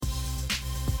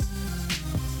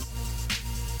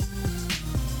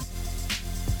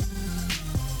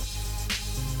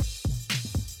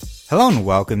Hello and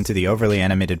welcome to the Overly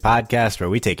Animated Podcast, where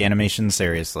we take animation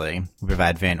seriously. We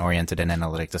provide fan-oriented and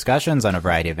analytic discussions on a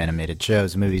variety of animated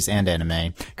shows, movies, and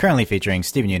anime, currently featuring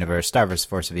Steven Universe, Star vs.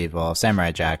 Force of Evil,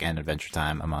 Samurai Jack, and Adventure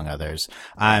Time, among others.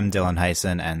 I'm Dylan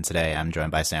Heisen, and today I'm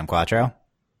joined by Sam Quattro.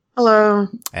 Hello.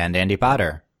 And Andy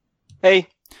Potter. Hey.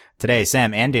 Today,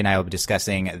 Sam, Andy, and I will be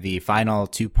discussing the final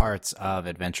two parts of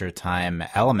Adventure Time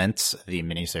Elements, the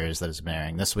miniseries that is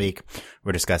airing this week.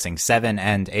 We're discussing 7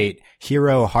 and 8,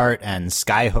 Hero Heart and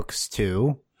Skyhooks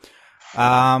 2.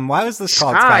 Why was this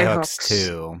called Skyhooks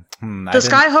 2? The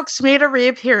Skyhooks made a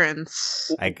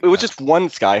reappearance. It was just one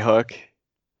Skyhook.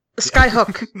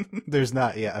 Skyhook. There's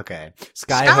not, yeah, okay.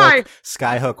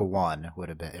 Skyhook 1 would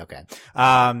have been, okay.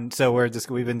 So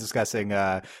we've been discussing,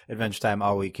 Adventure Time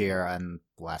all week here and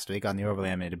last week on the Overly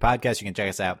Animated Podcast. You can check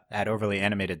us out at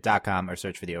overlyanimated.com or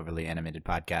search for the Overly Animated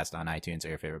Podcast on iTunes or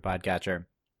your favorite podcatcher.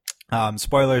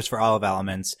 Spoilers for all of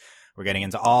Elements. We're getting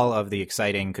into all of the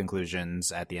exciting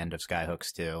conclusions at the end of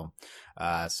Skyhooks 2.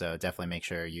 So definitely make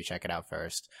sure you check it out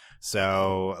first.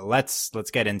 So let's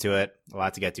get into it. A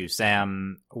lot to get to.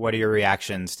 Sam, what are your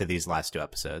reactions to these last two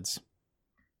episodes?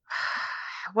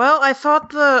 Well, I thought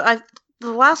the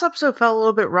last episode felt a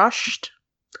little bit rushed.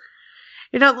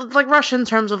 You know, like rushed in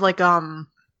terms of like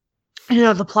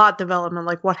the plot development,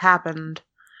 like what happened,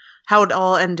 how it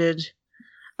all ended.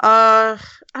 I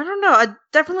don't know. I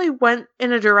definitely went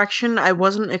in a direction I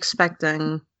wasn't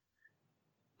expecting.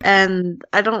 And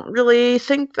I don't really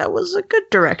think that was a good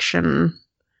direction.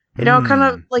 You know, kind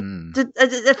of like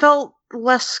it felt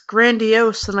less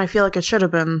grandiose than I feel like it should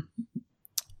have been.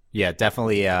 Yeah,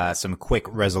 definitely some quick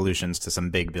resolutions to some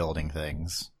big building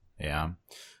things. Yeah.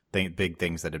 Big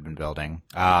things that had been building.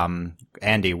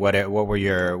 Andy, what were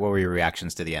your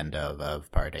reactions to the end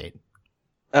of part 8?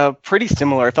 Pretty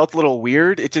similar. It felt a little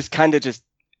weird. It just kind of just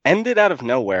ended out of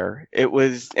nowhere.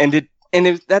 That's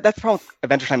the problem with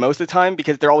Adventure Time most of the time,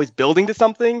 because they're always building to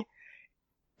something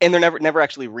and they're never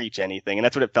actually reach anything. And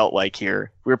that's what it felt like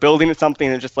here. We were building to something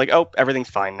and it's just like, oh, everything's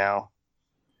fine now.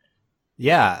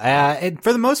 Yeah,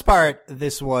 for the most part,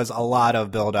 this was a lot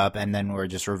of build up, and then we're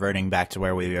just reverting back to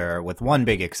where we were, with one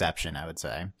big exception, I would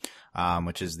say,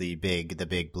 which is the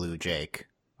big blue Jake.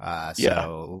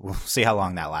 So we'll see how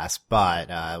long that lasts,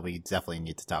 but we definitely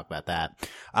need to talk about that.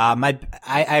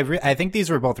 I think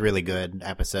these were both really good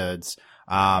episodes.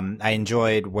 I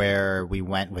enjoyed where we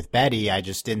went with Betty. I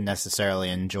just didn't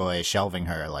necessarily enjoy shelving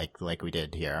her like we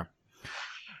did here.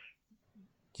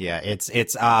 Yeah,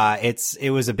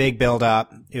 it was a big build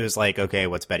up. It was like, okay,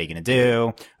 what's Betty gonna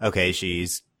do? Okay,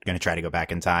 she's gonna try to go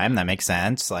back in time. That makes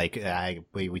sense. Like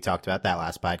we talked about that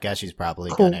last podcast. She's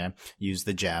probably gonna use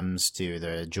the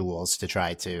jewels to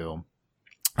try to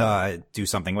do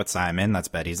something with Simon. That's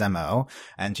Betty's MO,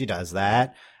 and she does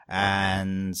that.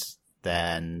 And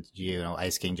then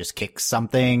Ice King just kicks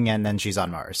something, and then she's on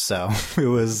Mars. So it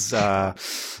was I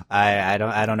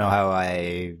don't know how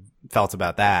I felt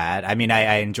about that. I mean,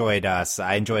 I enjoyed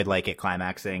like it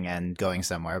climaxing and going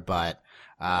somewhere, but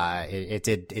it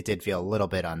did feel a little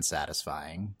bit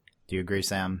unsatisfying. Do you agree,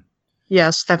 Sam?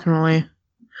 Yes, definitely.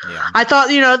 Yeah. I thought,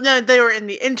 they were in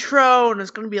the intro and it's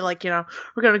going to be like,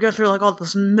 we're going to go through like all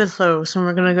this mythos and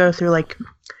we're going to go through like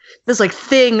this like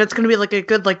thing that's going to be like a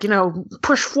good, like,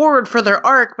 push forward for their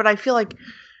arc. But I feel like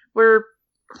we're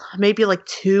maybe like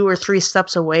 2 or 3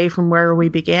 steps away from where we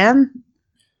began.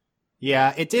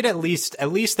 Yeah, it did at least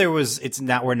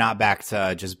we're not back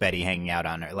to just Betty hanging out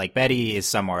on her. Like, Betty is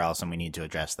somewhere else and we need to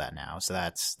address that now. So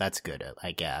that's good,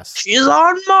 I guess. She's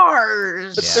on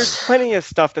Mars! But there's plenty of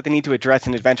stuff that they need to address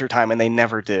in Adventure Time and they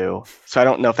never do. So I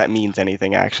don't know if that means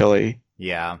anything, actually.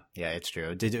 Yeah, it's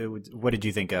true. What did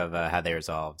you think of how they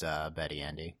resolved Betty,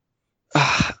 Andy?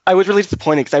 I was really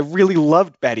disappointed because I really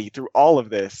loved Betty through all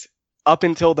of this, up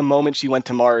until the moment she went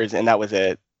to Mars, and that was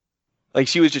it. Like,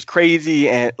 she was just crazy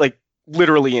and, like,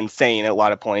 literally insane at a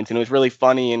lot of points, and it was really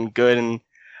funny and good. And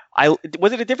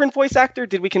was it a different voice actor?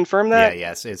 Did we confirm that? Yeah,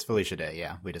 yes, it's Felicia Day.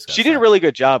 Yeah, we discussed. She did a really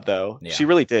good job, though. Yeah. She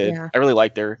really did. Yeah. I really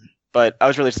liked her, but I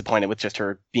was really disappointed with just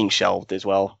her being shelved as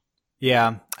well.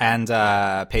 Yeah, and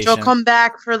Patient. She'll come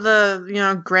back for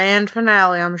the grand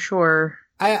finale, I'm sure.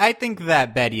 I think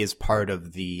that Betty is part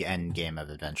of the end game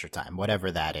of Adventure Time,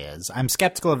 whatever that is. I'm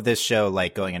skeptical of this show,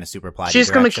 like, going in a super plotty She's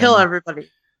direction. going to kill everybody.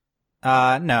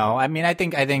 No, I mean, I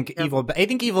think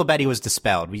Evil Betty was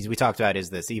dispelled. We talked about,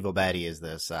 is this Evil Betty? Is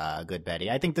this, Good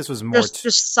Betty? I think this was more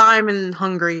just Simon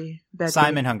hungry Betty.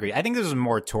 Simon hungry. I think this was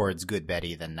more towards Good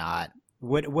Betty than not.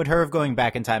 Would her going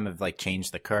back in time have, like,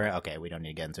 changed the current? Okay, we don't need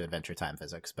to get into Adventure Time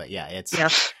physics, but yeah, it's,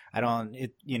 Yes.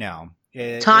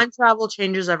 Time travel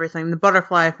changes everything. The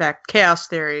butterfly effect, chaos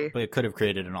theory. But it could have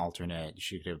created an alternate.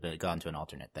 She could have gone to an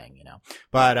alternate thing, you know.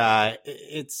 But I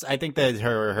think that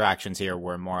her actions here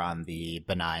were more on the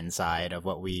benign side of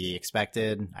what we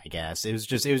expected. I guess it was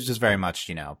just very much,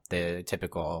 you know, the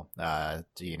typical,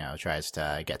 you know, tries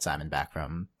to get Simon back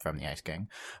from the Ice King.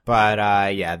 But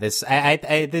yeah, this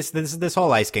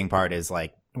whole Ice King part is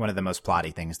like one of the most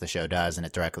plotty things the show does, and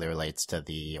it directly relates to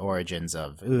the origins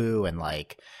of Ooh, and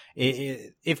like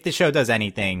if the show does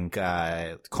anything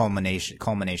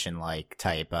culmination like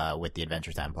type with the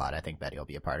Adventure Time plot, I think Betty will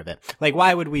be a part of it. Like,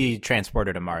 why would we transport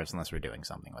her to Mars unless we're doing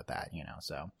something with that, you know?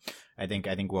 So I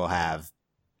think we'll have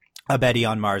a Betty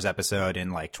on Mars episode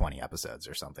in like 20 episodes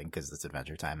or something, because it's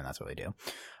Adventure Time and that's what we do.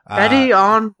 Betty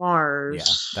on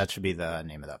Mars. Yeah, that should be the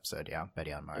name of the episode. Yeah,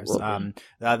 Betty on Mars. The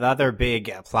other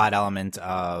big plot element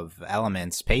of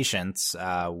Elements, Patience,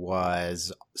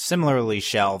 was similarly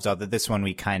shelved, although this one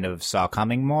we kind of saw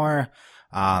coming more.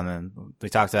 We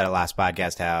talked about it last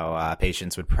podcast how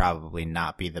Patience would probably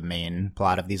not be the main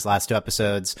plot of these last two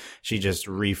episodes. She just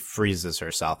refreezes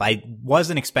herself. I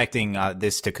wasn't expecting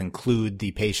this to conclude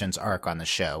the Patience arc on the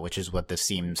show, which is what this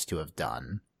seems to have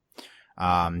done.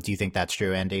 Do you think that's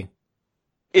true, Andy?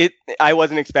 I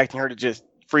wasn't expecting her to just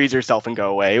freeze herself and go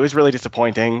away. It was really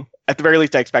disappointing. At the very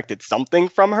least, I expected something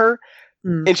from her,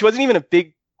 and she wasn't even a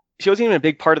big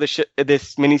part of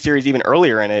this miniseries even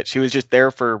earlier in it. She was just there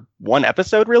for one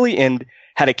episode, really, and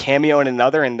had a cameo in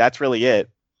another, and that's really it.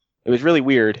 It was really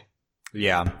weird.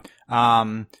 Yeah.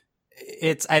 I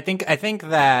think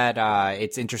that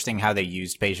it's interesting how they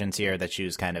used Patience here, that she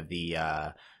was kind of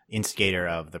the instigator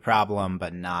of the problem,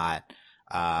 but not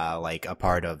like a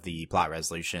part of the plot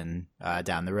resolution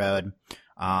down the road.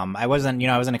 I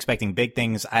wasn't expecting big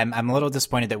things. I'm a little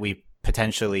disappointed that we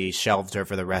potentially shelved her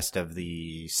for the rest of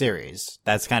the series.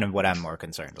 That's kind of what I'm more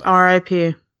concerned with.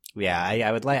 R.I.P. Yeah,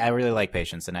 I really like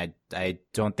Patience, and I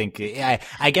don't think,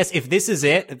 I guess if this is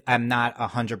it, I'm not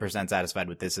 100% satisfied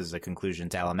with this as a conclusion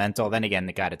to Elemental. Then again,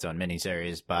 it got its own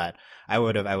miniseries, but I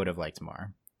would have liked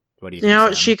more. What do you think? You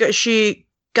know, she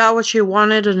got what she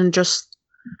wanted, and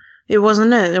it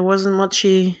wasn't it. It wasn't what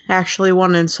she actually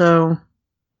wanted, so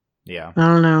yeah. I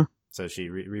don't know. So she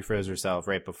refroze herself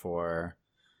right before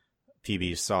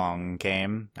PB's song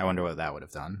came. I wonder what that would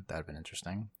have done. That would have been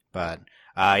interesting. But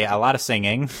yeah, a lot of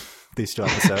singing these two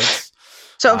episodes.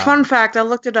 So fun fact, I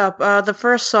looked it up. The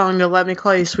first song, to Let Me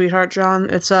Call You Sweetheart, John,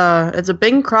 it's a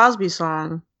Bing Crosby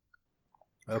song.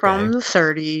 Okay. From the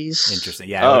 30s. Interesting.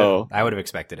 Yeah, I would have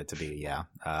expected it to be, yeah.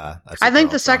 I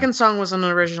think the second song was an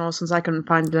original, since I couldn't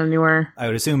find it anywhere. I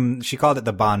would assume she called it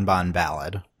the Bon Bon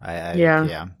Ballad.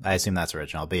 Yeah, I assume that's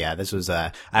original. But yeah, this was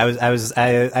I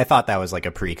thought that was like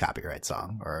a pre-copyright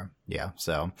song, or yeah.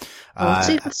 So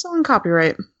see, it's still in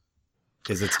copyright.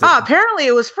 Is it still? Apparently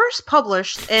it was first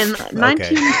published in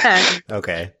 1910.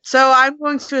 Okay. So I'm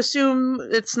going to assume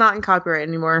it's not in copyright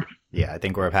anymore. Yeah, I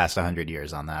think we're past 100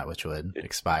 years on that, which would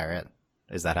expire it.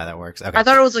 Is that how that works? Okay. I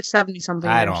thought it was like 70-something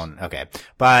years. Okay.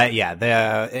 But yeah,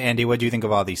 Andy, what do you think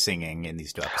of all these singing in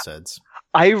these two episodes?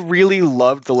 I really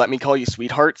loved the Let Me Call You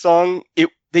Sweetheart song.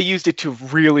 They used it to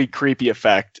really creepy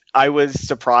effect. I was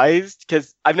surprised,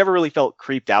 because I've never really felt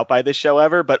creeped out by this show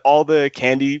ever, but all the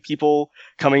Candy people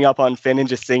coming up on Finn and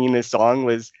just singing this song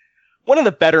was one of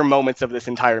the better moments of this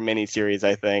entire miniseries,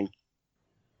 I think.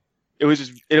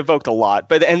 It evoked a lot.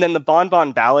 And then the Bon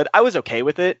Bon Ballad, I was okay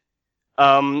with it.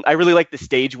 I really liked the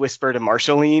stage whisper to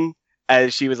Marceline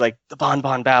as she was like, the Bon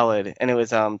Bon Ballad. And it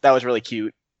was, that was really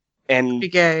cute. And be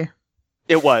gay.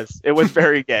 It was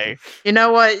very gay. You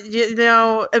know what?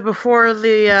 Before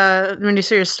the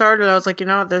miniseries started, I was like,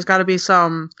 there's got to be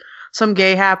some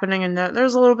gay happening, and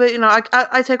there's a little bit.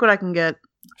 I take what I can get.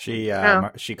 She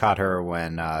caught her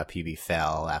when PB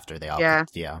fell after they all. Yeah,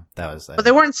 that was. But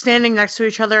they weren't standing next to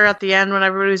each other at the end when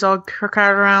everybody's all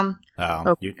crowded around. Oh,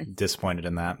 okay. You're disappointed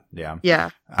in that? Yeah. Yeah,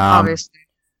 obviously.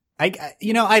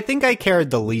 I think I cared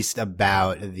the least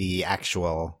about the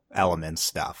actual Elements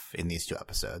stuff in these two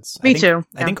episodes. Me too.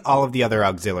 I think all of the other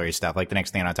auxiliary stuff, like the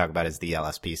next thing I want to talk about is the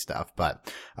LSP stuff, but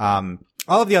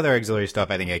all of the other auxiliary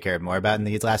stuff I think I cared more about in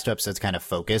these last two episodes, kind of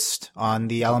focused on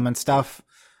the Element stuff.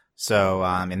 So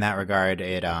in that regard,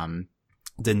 it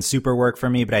didn't super work for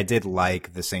me, but I did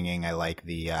like the singing. I like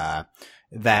that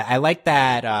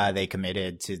they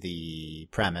committed to the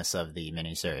premise of the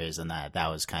miniseries, and that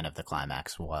was kind of the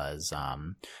climax, was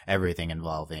everything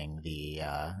involving the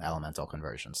elemental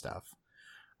conversion stuff.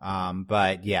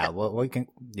 But yeah,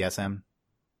 Sam?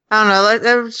 I don't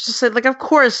know. I was just saying, of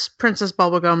course, Princess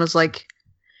Bubblegum is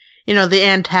the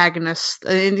antagonist,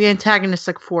 the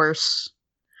antagonistic force.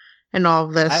 in all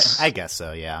of this. I guess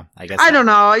so. Yeah, I guess. I don't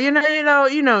know. You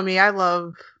know me. I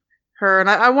love her, and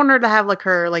I want her to have like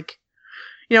her like,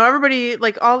 everybody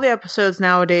like all the episodes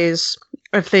nowadays.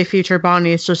 If they feature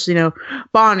Bonnie, it's just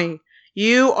Bonnie,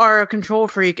 you are a control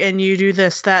freak, and you do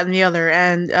this, that, and the other,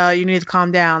 and you need to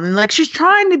calm down. And like she's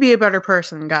trying to be a better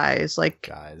person, guys. Like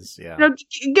yeah.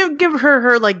 Give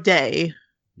her like day.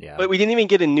 Yeah. But we didn't even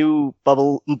get a new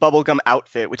bubblegum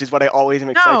outfit, which is what I always am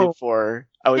excited for.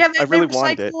 I really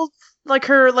wanted it. Like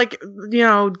her,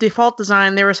 default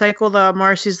design. They recycled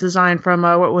Marcy's design from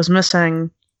what was missing.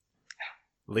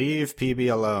 Leave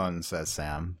PB alone, says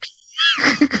Sam.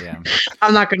 Yeah.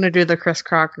 I'm not going to do the Chris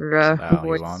Crocker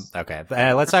voice. You won't? Okay.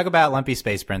 Let's talk about Lumpy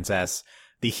Space Princess,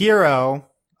 the hero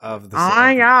of the. Oh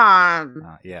my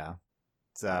god! Yeah.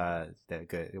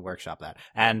 Good workshop that,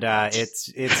 and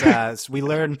it's we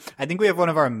learn. I think we have one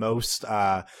of our most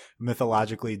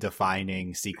mythologically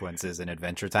defining sequences in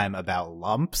Adventure Time about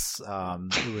lumps.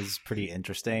 It was pretty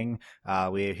interesting.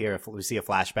 We see a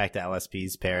flashback to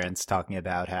LSP's parents talking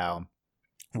about how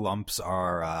lumps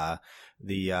are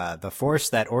the force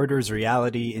that orders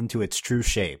reality into its true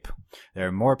shape.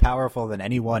 They're more powerful than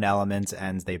any one element,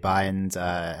 and they bind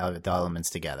the elements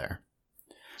together.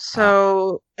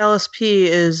 So LSP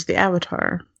is the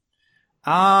Avatar.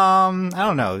 I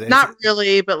don't know. Not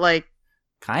really, but like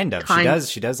kind of.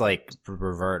 She does like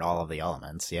revert all of the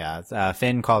elements. Yeah.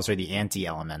 Finn calls her the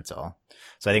anti-elemental.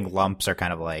 So I think lumps are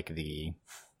kind of like the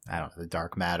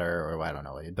dark matter, or I don't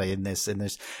know. But in this,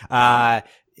 what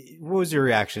was your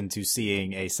reaction to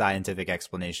seeing a scientific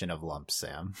explanation of lumps,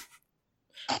 Sam?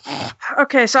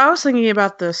 Okay, so I was thinking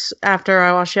about this after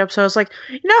I watched the episode. I was like,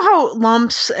 how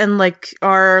lumps and like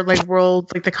our like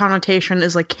world, like the connotation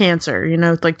is like cancer,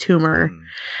 like tumor. And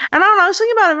I don't know, I was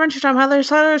thinking about Adventure Time, how they're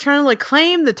trying to like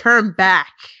claim the term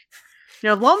back.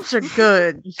 Lumps are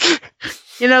good.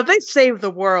 They save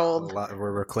the world.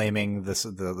 We're reclaiming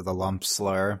the lump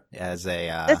slur as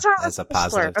a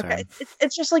positive term. Okay,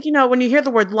 it's just like when you hear the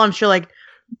word lumps, you're like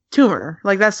tumor.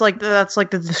 Like that's like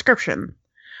the description.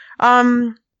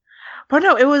 But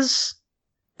no, it was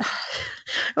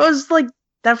like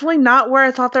definitely not where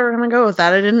I thought they were going to go with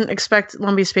that. I didn't expect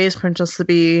Lumpy Space Princess to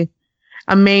be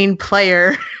a main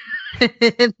player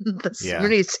in this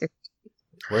miniseries.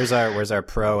 Where's our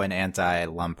pro and anti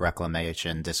lump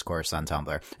reclamation discourse on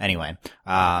Tumblr? Anyway,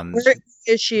 where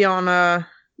is she on the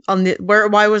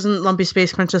why wasn't Lumpy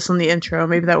Space Princess on the intro?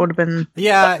 Maybe that would have been.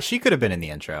 Yeah, she could have been in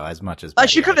the intro as much as.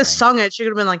 She could have sung it. She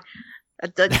could have been like.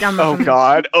 Oh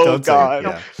god! Oh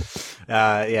god!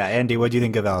 Yeah. Andy, what do you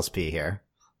think of LSP here?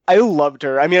 I loved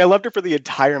her. I mean, I loved her for the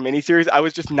entire miniseries. I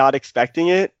was just not expecting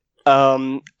it.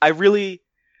 There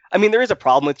is a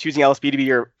problem with choosing LSP to be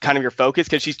your focus,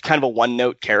 because she's kind of a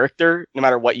one-note character, no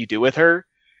matter what you do with her.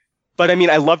 But I mean,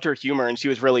 I loved her humor, and she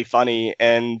was really funny.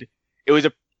 And it was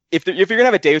if you're gonna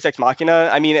have a Deus Ex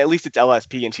Machina, I mean, at least it's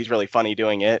LSP, and she's really funny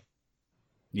doing it.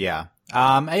 Yeah.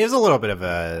 It is a little bit of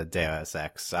a Deus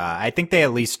Ex. I think they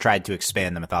at least tried to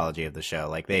expand the mythology of the show.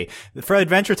 Like for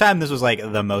Adventure Time, this was like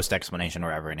the most explanation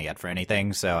we're ever going to get for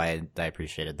anything. So I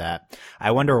appreciated that.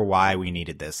 I wonder why we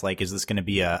needed this. Like, is this going to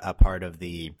be a part of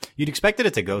you'd expected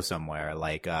it to go somewhere.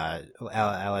 Like,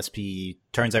 LSP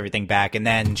turns everything back, and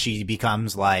then she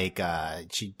becomes like,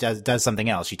 she does something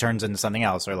else. She turns into something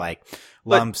else, or like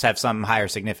lumps have some higher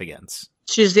significance.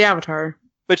 She's the Avatar.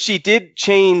 But she did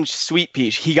change Sweet Pea.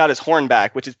 He got his horn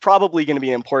back, which is probably going to be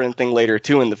an important thing later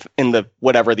too in the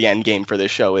whatever the end game for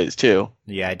this show is too.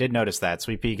 Yeah, I did notice that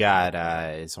Sweet Pea got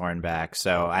his horn back.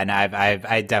 So, and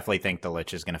I definitely think the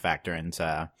Lich is going to factor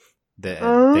into the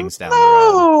things down the road.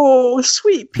 Oh,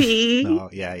 Sweet Pea. Oh,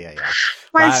 yeah.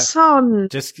 My son.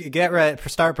 Just get ready.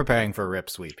 Start preparing for Rip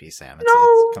Sweet Pea, Sam.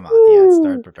 Come on,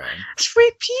 start preparing.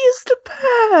 Sweet Pea is the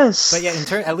best. But yeah,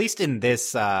 at least in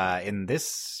this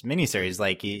miniseries,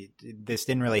 like this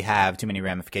didn't really have too many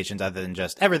ramifications other than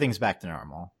just everything's back to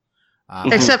normal,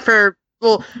 except for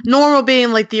normal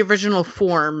being like the original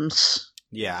forms.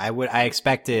 Yeah, I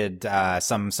expected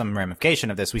some ramification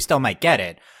of this. We still might get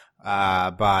it.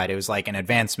 But it was like an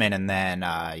advancement, and then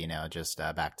just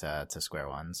back to square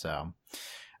one. So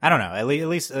I don't know. At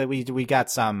least we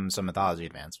got some mythology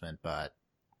advancement, but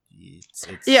it's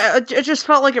it just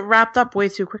felt like it wrapped up way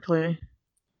too quickly.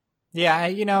 Yeah,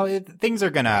 things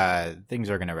are gonna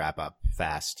wrap up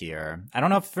fast here. I don't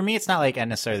know. For me, it's not like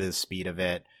necessarily the speed of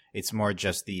it. It's more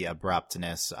just the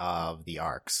abruptness of the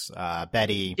arcs.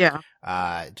 Betty,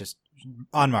 just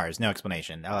on Mars, no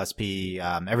explanation. LSP,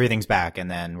 everything's back, and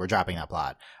then we're dropping that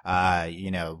plot.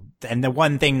 And the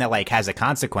one thing that like has a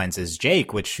consequence is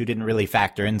Jake, who didn't really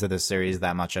factor into the series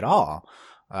that much at all.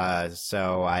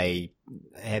 So I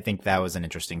think that was an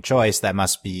interesting choice. That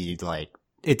must be like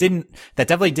that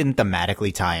definitely didn't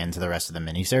thematically tie into the rest of the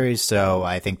miniseries. So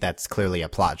I think that's clearly a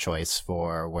plot choice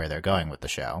for where they're going with the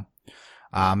show.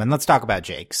 And let's talk about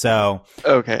Jake. So,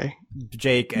 Okay.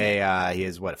 Jake, he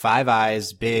has 5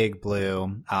 eyes, big,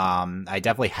 blue. I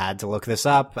definitely had to look this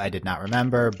up. I did not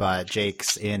remember, but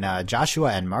Jake's in,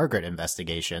 Joshua and Margaret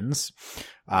Investigations,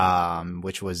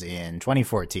 which was in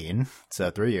 2014.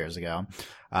 So 3 years ago.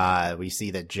 We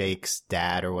see that Jake's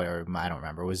dad or whatever, I don't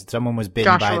remember, someone was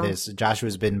bitten by this, Joshua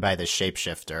was bitten by this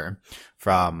shapeshifter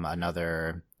from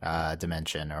another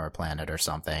dimension or planet or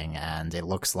something, and it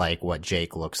looks like what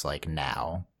Jake looks like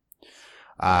now.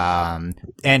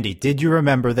 Andy, did you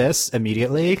remember this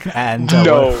immediately? And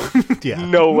No. yeah,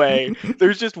 No way.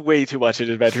 There's just way too much in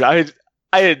Adventure.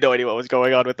 I had no idea what was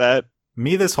going on with that.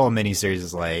 Me, this whole miniseries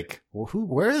is like, well,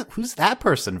 who's that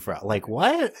person from? Like,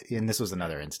 what? And this was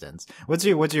another instance. What's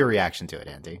your reaction to it,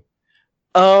 Andy?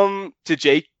 To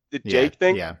Jake, the Jake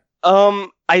thing? Yeah.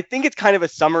 I think it's kind of a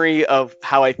summary of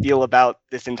how I feel about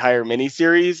this entire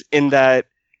miniseries in that,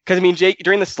 because I mean, Jake,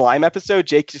 during the slime episode,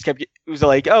 Jake just was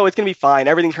like, oh, it's going to be fine.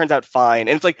 Everything turns out fine.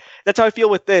 And it's like, that's how I feel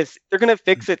with this. They're going to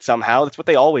fix it somehow. That's what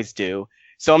they always do.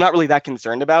 So I'm not really that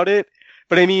concerned about it.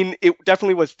 But I mean, it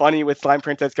definitely was funny with Slime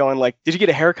Princess going like, did you get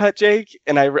a haircut, Jake?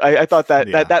 And I thought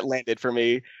that landed for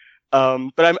me.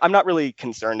 But I'm not really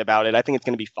concerned about it. I think it's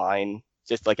going to be fine,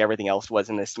 just like everything else was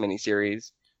in this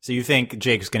miniseries. So you think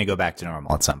Jake's going to go back to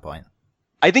normal at some point?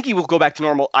 I think he will go back to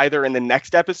normal either in the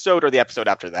next episode or the episode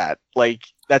after that. Like,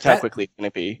 that's how quickly it's going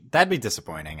to be. That'd be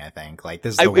disappointing, I think. Like,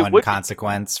 this is the one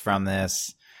consequence from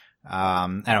this. I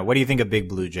don't know. What do you think of Big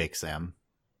Blue Jake, Sam?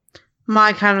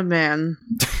 My kind of man.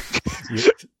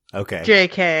 Okay.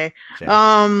 JK.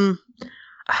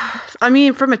 I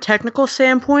mean, from a technical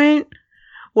standpoint,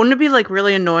 wouldn't it be like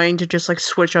really annoying to just like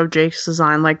switch up Jake's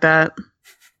design like that?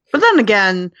 But then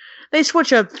again, they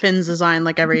switch up Finn's design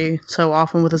like every so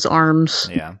often with his arms.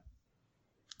 Yeah.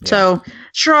 So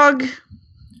shrug.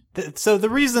 So the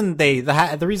reason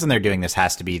the reason they're doing this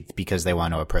has to be because they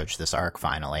want to approach this arc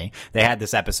finally. They had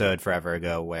this episode forever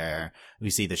ago where we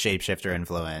see the shapeshifter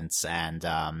influence, and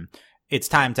it's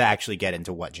time to actually get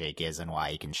into what Jake is and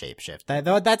why he can shapeshift.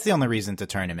 That's the only reason to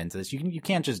turn him into this. You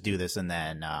can't just do this and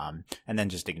then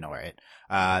just ignore it.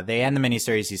 They end the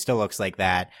miniseries. He still looks like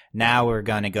that. Now we're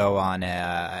gonna go on.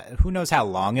 Who knows how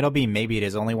long it'll be? Maybe it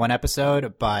is only one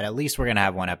episode, but at least we're gonna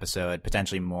have one episode,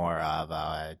 potentially more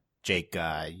of Jake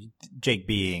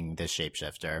being this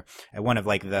shapeshifter, and one of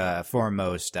like the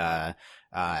foremost,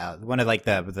 one of like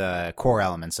the core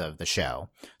elements of the show.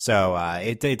 So,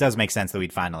 it does make sense that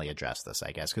we'd finally address this,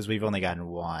 I guess, because we've only gotten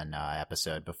one,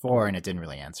 episode before and it didn't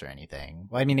really answer anything.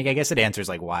 Well, I mean, I guess it answers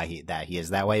like why he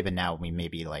is that way, but now we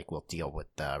maybe like we'll deal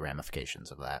with the ramifications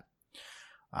of that.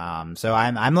 So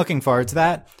I'm looking forward to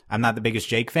that. I'm not the biggest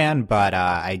Jake fan, but,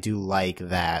 I do like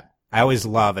that. I always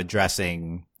love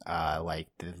addressing like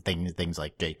things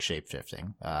like Jake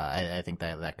shapeshifting. I think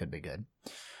that could be good.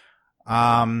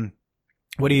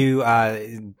 What do you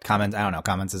comment? I don't know.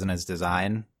 Comments isn't his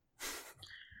design.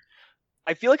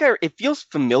 I feel like it feels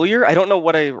familiar. I don't know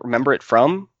what I remember it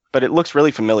from, but it looks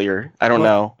really familiar. I don't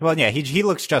know. Well, yeah, he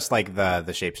looks just like the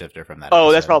shapeshifter from that. Oh,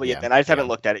 episode. that's probably it then. I just haven't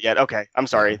looked at it yet. Okay, I'm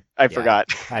sorry. I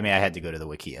forgot. I mean, I had to go to the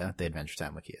Wikia, the Adventure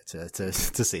Time Wikia,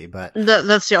 to see, but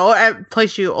That's the only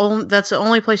place that's the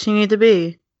only place you need to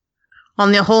be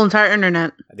on the whole entire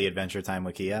internet. The Adventure Time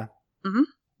Wikia. Mm-hmm.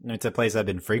 It's a place I've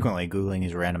been frequently Googling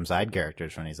these random side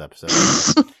characters from these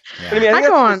episodes. Yeah. I mean,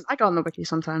 I go on the wiki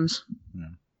sometimes.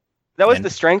 That was the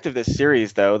strength of this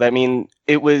series, though. I mean,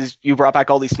 you brought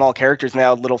back all these small characters and they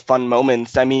had little fun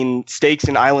moments. I mean, Stakes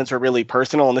and Islands were really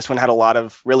personal, and this one had a lot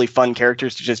of really fun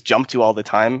characters to just jump to all the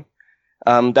time.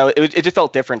 It just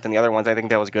felt different than the other ones. I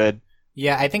think that was good.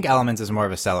 Yeah, I think Elements is more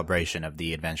of a celebration of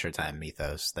the Adventure Time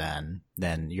mythos than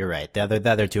you're right. The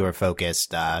other two are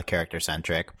focused, character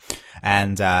centric,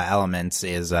 and Elements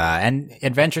is and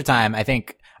Adventure Time. I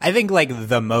think like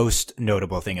the most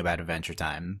notable thing about Adventure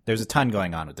Time. There's a ton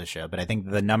going on with the show, but I think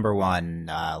the number one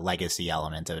legacy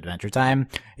element of Adventure Time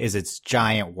is its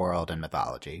giant world and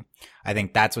mythology. I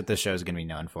think that's what the show is going to be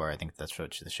known for. I think that's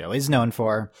what the show is known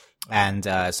for. And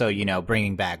so,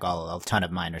 bringing back a ton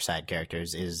of minor side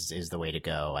characters is the way to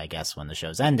go, I guess, when the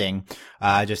show's ending.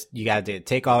 You got to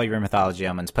take all your mythology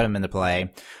elements, put them into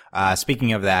play.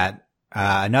 Speaking of that,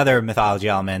 another mythology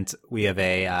element, we have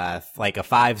a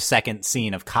 5-second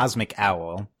scene of Cosmic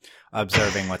Owl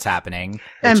observing what's happening.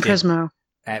 And Prismo.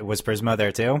 Was Prismo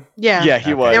there too? Yeah. Yeah,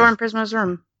 he was. They were in Prismo's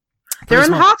room. They're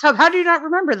in the hot tub. How do you not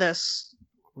remember this?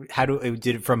 did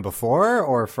it from before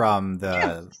or from the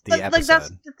episode? Like that's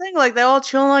the thing. Like they all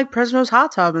chill in like Prismo's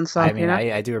hot tub and stuff. I mean,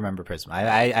 I do remember Prismo.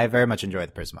 I very much enjoy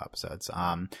the Prismo episodes.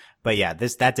 But yeah,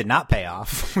 that did not pay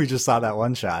off. We just saw that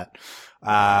one shot.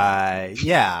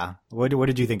 Yeah. What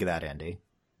did you think of that, Andy?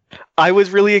 I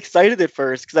was really excited at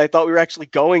first because I thought we were actually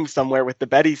going somewhere with the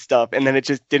Betty stuff, and then it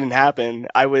just didn't happen.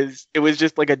 It was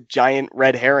just like a giant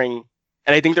red herring,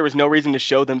 and I think there was no reason to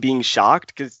show them being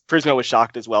shocked because Prismo was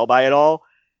shocked as well by it all,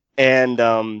 and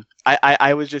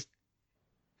I was just,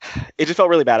 it just felt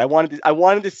really bad. I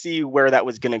wanted to see where that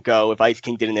was gonna go if Ice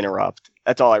King didn't interrupt.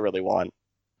 That's all I really want.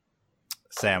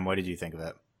 Sam, what did you think of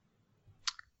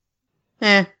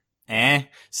Eh. it?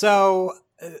 So.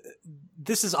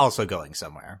 This is also going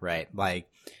somewhere, right? Like,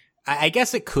 I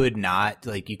guess it could not,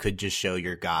 like, you could just show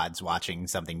your gods watching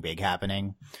something big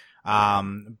happening.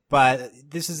 But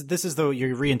this is though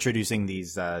you're reintroducing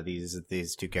these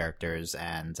two characters,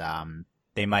 and,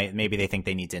 maybe they think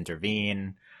they need to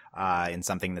intervene, in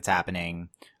something that's happening.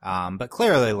 But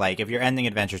clearly, like, if you're ending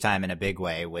Adventure Time in a big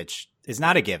way, which is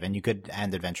not a given, you could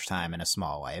end Adventure Time in a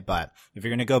small way, but if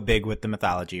you're going to go big with the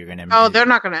mythology, you're going to... Oh, they're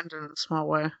not going to end it in a small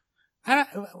way.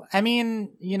 I mean,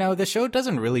 the show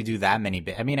doesn't really do that many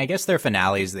I mean, I guess their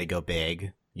finales, they go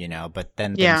big, but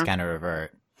then things kind of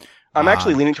revert. I'm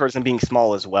actually leaning towards them being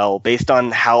small as well. Based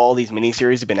on how all these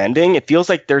miniseries have been ending, it feels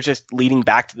like they're just leading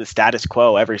back to the status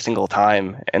quo every single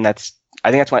time. And I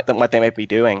think that's what they might be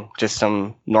doing. Just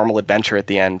some normal adventure at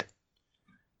the end.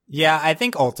 Yeah, I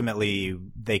think ultimately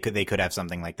they could have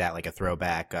something like that, like a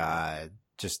throwback,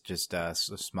 just a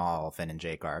small Finn and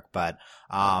Jake arc. But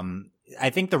I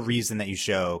think the reason that you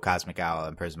show Cosmic Owl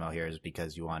and Prismo here is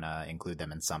because you want to include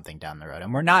them in something down the road.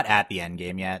 And we're not at the end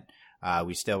game yet.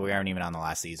 We aren't even on the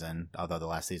last season, although the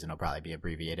last season will probably be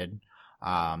abbreviated.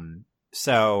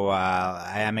 So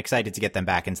I am excited to get them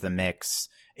back into the mix.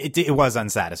 It was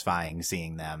unsatisfying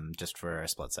seeing them just for a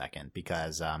split second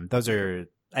because those are,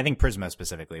 I think Prismo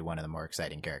specifically, one of the more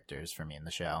exciting characters for me in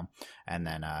the show. And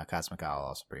then Cosmic Owl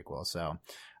also pretty cool. So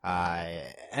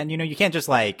and you can't just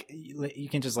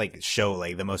show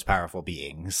like the most powerful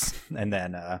beings and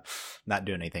then not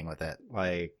do anything with it.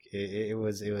 Like it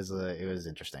was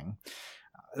interesting.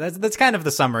 That's kind of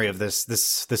the summary of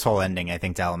this whole ending, I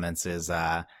think, to Elements is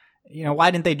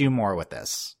why didn't they do more with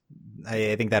this?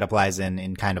 I think that applies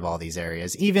in kind of all these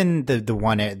areas. Even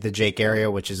the Jake area,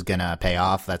 which is gonna pay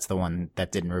off. That's the one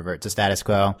that didn't revert to status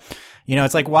quo.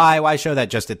 It's like, why show that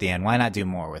just at the end? Why not do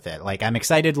more with it? Like, I'm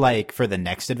excited, like, for the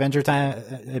next Adventure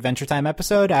Time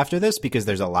episode after this, because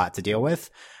there's a lot to deal with.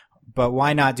 But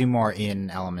why not do more in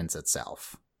Elements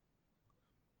itself?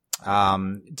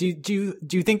 Do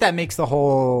you think that makes the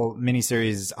whole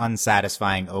miniseries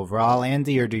unsatisfying overall,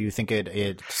 Andy, or do you think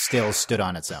it still stood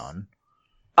on its own?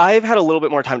 I've had a little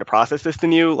bit more time to process this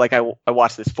than you. Like I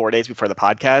watched this 4 days before the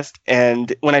podcast,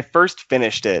 and when I first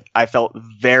finished it, I felt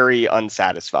very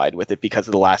unsatisfied with it because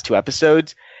of the last two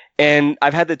episodes. And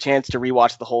I've had the chance to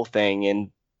rewatch the whole thing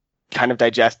and kind of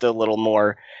digest it a little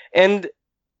more. And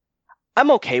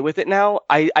I'm okay with it now.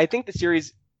 I think the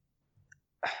series,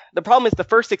 the problem is the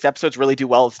first 6 episodes really do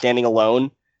well standing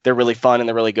alone. They're really fun and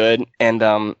they're really good. And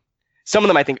some of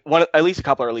them, I think, at least a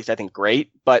couple are at least, I think,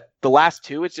 great. But the last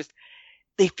 2, it's just,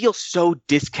 they feel so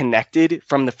disconnected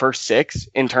from the first 6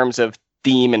 in terms of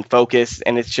theme and focus.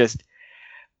 And it's just,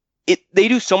 they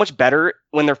do so much better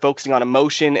when they're focusing on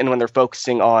emotion and when they're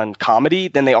focusing on comedy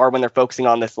than they are when they're focusing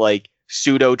on this like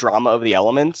pseudo drama of the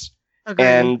elements. Okay.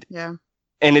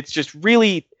 And it's just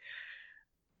really,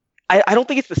 I don't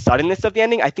think it's the suddenness of the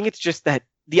ending. I think it's just that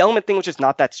the element thing was just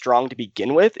not that strong to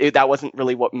begin with. That wasn't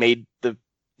really what made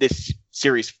this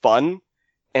series fun.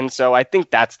 And so I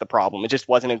think that's the problem. It just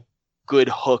wasn't a good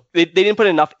hook. They didn't put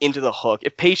enough into the hook.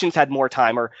 If Patience had more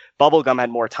time, or Bubblegum had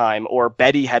more time, or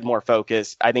Betty had more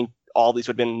focus, I think all these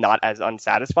would have been not as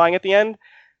unsatisfying at the end.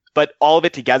 But all of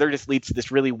it together just leads to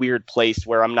this really weird place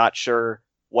where I'm not sure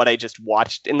what I just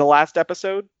watched in the last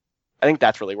episode. I think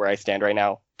that's really where I stand right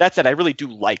now. That said, I really do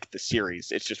like the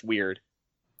series. It's just weird.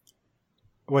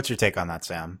 What's your take on that,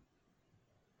 Sam?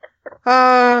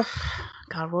 God,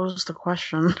 what was the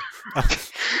question?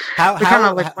 How kind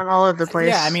of like went all over the place.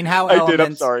 Yeah, I mean, how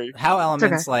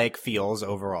Elements like feels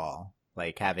overall,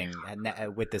 like having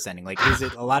with this ending. Like, is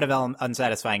it a lot of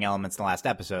unsatisfying elements in the last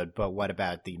episode? But what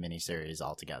about the miniseries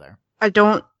altogether? I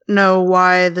don't know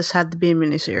why this had to be a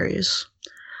miniseries.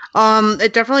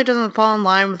 It definitely doesn't fall in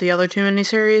line with the other 2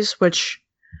 miniseries, which,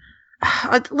 you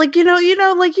kind of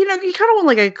want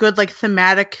like a good like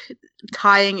thematic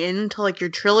tying into like your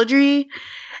trilogy.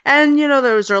 And,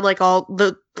 those are like all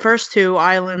the first two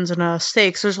islands and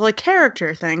stakes. There's like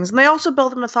character things. And they also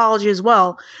build the mythology as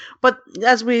well. But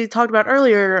as we talked about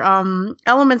earlier,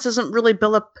 Elements doesn't really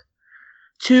build up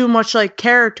too much like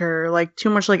character, like too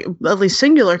much like at least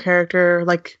singular character,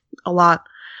 like a lot.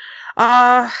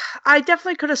 I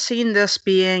definitely could have seen this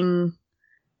being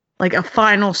like a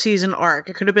final season arc.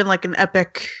 It could have been like an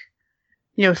epic,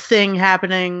 thing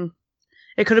happening.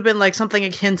 It could have been like something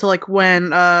akin to like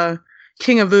when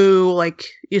King of Ooh like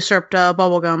usurped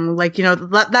Bubblegum. Like,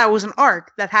 that was an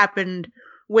arc that happened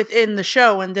within the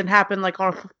show and didn't happen like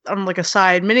on like a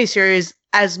side miniseries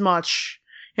as much.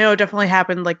 It definitely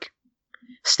happened like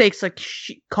stakes like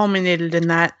culminated in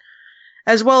that,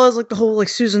 as well as like the whole like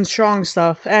Susan Strong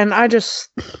stuff. And I don't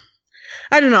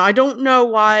know. I don't know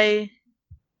why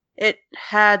it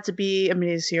had to be a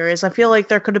miniseries. I feel like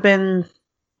there could have been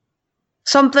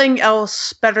something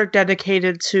else better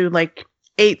dedicated to like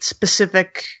 8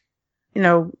 specific,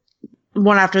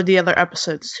 one after the other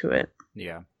episodes to it.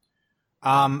 Yeah.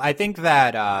 I think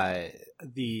that I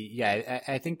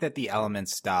think that the element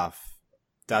stuff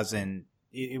doesn't.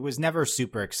 It was never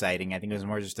super exciting. I think it was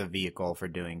more just a vehicle for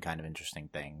doing kind of interesting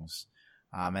things.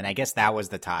 And I guess that was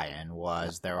the tie-in,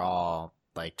 was they're all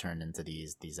like turned into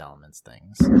these elements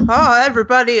things. Oh,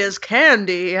 everybody is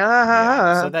candy.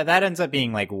 Yeah. So that ends up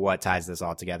being like what ties this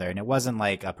all together. And it wasn't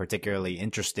like a particularly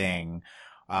interesting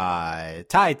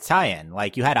tie-in.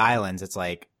 Like you had islands, it's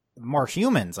like more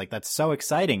humans, like that's so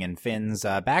exciting. And Finn's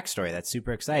backstory, that's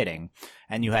super exciting.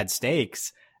 And you had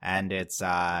stakes, and it's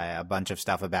a bunch of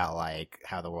stuff about like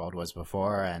how the world was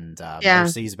before, and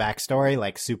Mercy's backstory,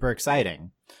 like super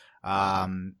exciting.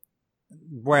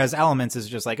 Whereas Elements is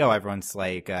just like, oh, everyone's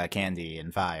like candy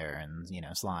and fire and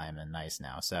slime and ice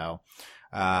now. So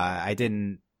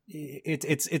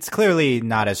it's clearly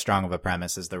not as strong of a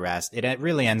premise as the rest. It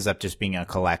really ends up just being a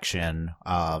collection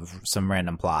of some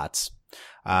random plots.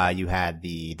 You had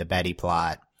the Betty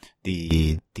plot,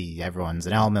 the everyone's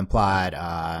an element plot.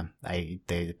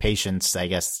 The patience, I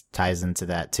guess, ties into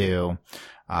that too.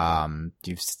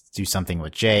 You do something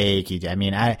with Jake.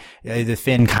 The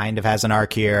Finn kind of has an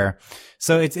arc here.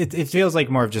 So it feels like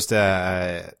more of just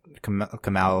a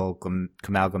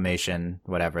amalgamation,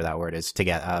 whatever that word is,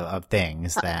 of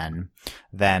things than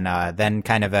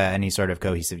kind of any sort of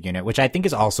cohesive unit, which I think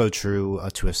is also true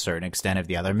to a certain extent of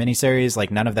the other miniseries.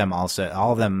 Like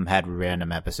all of them had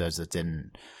random episodes that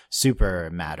didn't super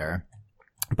matter.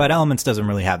 But Elements doesn't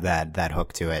really have that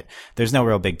hook to it. There's no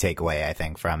real big takeaway, I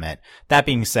think, from it. That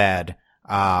being said,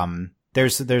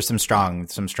 there's some strong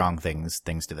things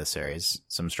to this series,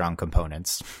 some strong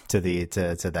components to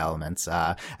the Elements.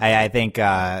 I think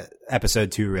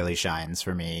episode 2 really shines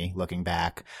for me looking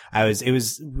back.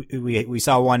 We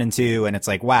saw 1 and 2, and it's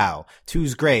like, wow,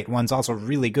 2's great, 1's also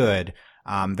really good.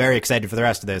 Very excited for the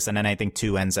rest of this, and then I think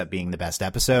 2 ends up being the best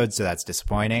episode, so that's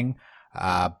disappointing.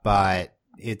 But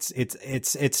it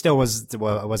still was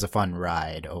a fun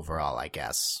ride overall, I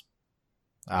guess.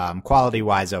 Quality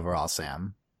wise overall,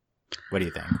 Sam, what do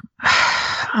you think?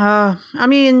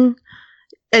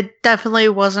 It definitely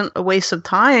wasn't a waste of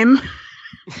time.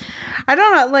 I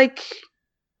don't know,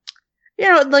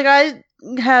 I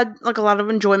had like a lot of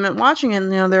enjoyment watching it,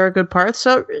 and there are good parts,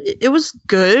 so it was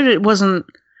good. It wasn't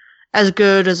as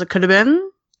good as it could have been,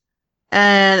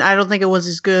 and I don't think it was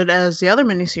as good as the other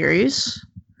miniseries.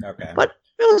 Okay. But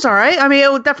it was alright.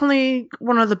 It was definitely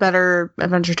one of the better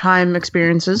Adventure Time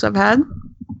experiences I've had.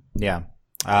 Yeah.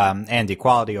 Andy,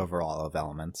 quality overall of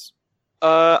Elements.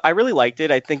 I really liked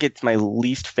it. I think it's my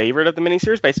least favorite of the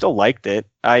miniseries, but I still liked it.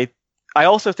 I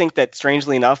also think that,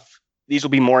 strangely enough, these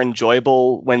will be more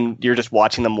enjoyable when you're just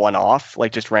watching them one-off,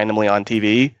 like just randomly on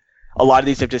TV. A lot of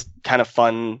these have just kind of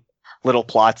fun little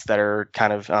plots that are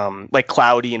kind of like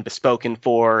cloudy and bespoken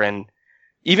for, and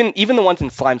even the ones in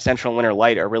Slime Central and Winter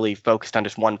Light are really focused on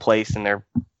just one place, and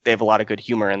they have a lot of good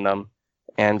humor in them.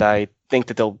 And I think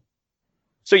that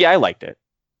so yeah, I liked it.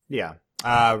 Yeah.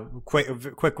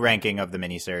 Quick ranking of the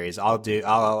miniseries.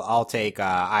 I'll take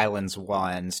Islands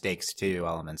 1, Stakes 2,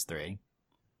 Elements 3.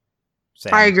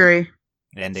 Same. I agree.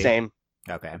 Andy? Same.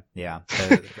 Okay. Yeah.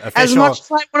 As much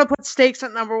as I want to put Stakes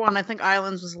at number 1, I think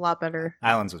Islands was a lot better.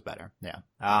 Islands was better. Yeah.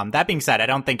 That being said, I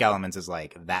don't think Elements is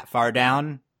like that far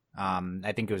down.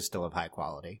 I think it was still of high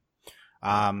quality.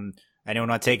 Anyone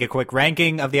want to take a quick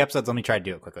ranking of the episodes? Let me try to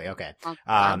do it quickly. Okay.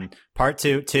 Part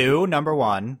 2, number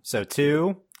 1. So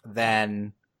 2,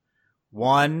 then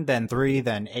 1, then 3,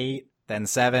 then 8, then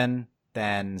 7,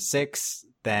 then 6,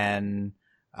 then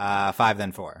 5,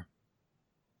 then 4.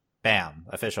 Bam.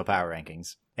 Official power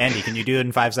rankings. Andy, can you do it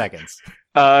in 5 seconds?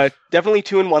 Definitely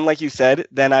 2 and 1, like you said.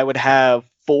 Then I would have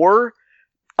 4.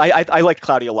 I like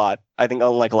Cloudy a lot. I think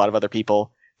unlike a lot of other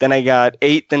people. Then I got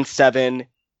 8, then 7,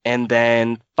 and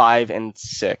then 5 and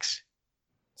 6.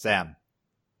 Sam.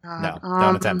 God, No,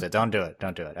 don't attempt it. Don't do it.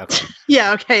 Don't do it. Okay.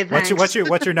 Yeah, okay, thanks.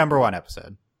 What's your number one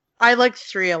episode? I like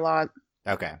 3 a lot.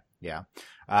 Okay. Yeah.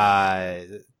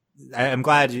 I'm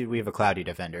glad we have a cloudy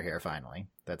defender here. Finally,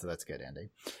 that's good,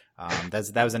 Andy.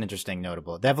 That was an interesting,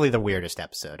 notable, definitely the weirdest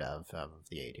episode of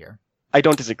the 8 here. I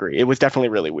don't disagree. It was definitely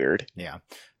really weird. Yeah.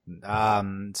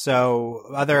 So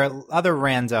other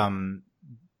random,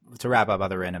 to wrap up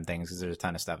other random things, because there's a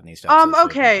ton of stuff in these episodes.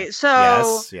 Okay,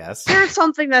 so yes. Here's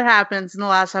something that happens in the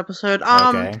last episode.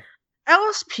 Okay.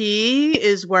 LSP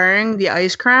is wearing the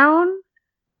ice crown,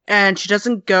 and she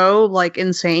doesn't go like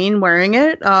insane wearing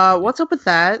it. What's up with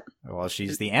that? Well,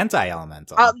 she's the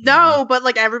anti-elemental. No, but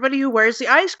like everybody who wears the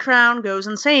ice crown goes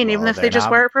insane, even if they just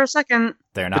wear it for a second.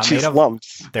 They're not But made she's of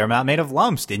lumps. They're not made of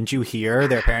lumps. Didn't you hear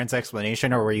their parents'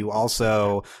 explanation, or were you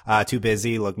also too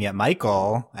busy looking at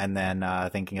Michael and then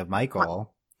thinking of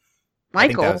Michael?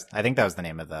 Michael. I think that was the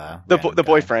name of the The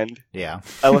boyfriend. Yeah.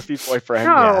 LSP's boyfriend.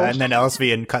 No. Yeah, and then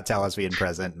LSV and cut to LSV and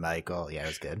present Michael. Yeah, it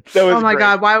was good. That was Oh my great.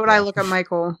 god, why would I look at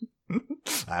Michael?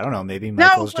 I don't know. Maybe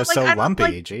Michael's but, just like, so I don't, lumpy.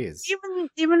 like, Jeez.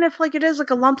 Even if like it is like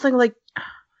a lump thing, like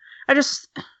it's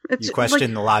You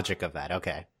question the logic of that.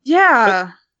 Okay.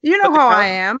 Yeah, you know but the how crown- I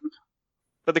am.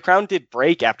 But the crown did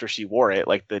break after she wore it.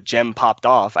 Like the gem popped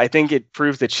off. I think it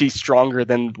proves that she's stronger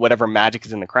than whatever magic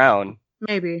is in the crown.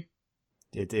 Maybe.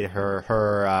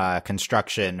 Her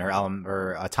construction,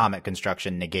 her atomic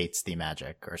construction negates the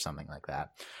magic or something like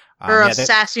that. Or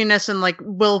sassiness and like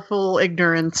willful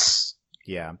ignorance.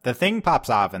 Yeah, the thing pops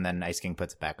off and then Ice King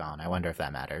puts it back on. I wonder if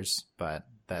that matters, but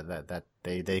that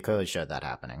they clearly showed that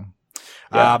happening.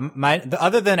 Yeah.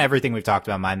 Other than everything we've talked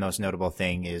about, my most notable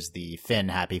thing is the Finn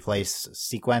Happy Place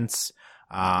sequence,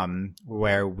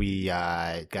 where we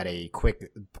got a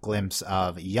quick glimpse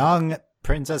of young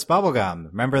Princess Bubblegum.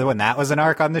 Remember when that was an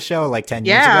arc on the show, like 10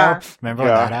 years ago? Remember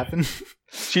when that happened?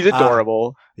 She's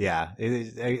adorable. Yeah,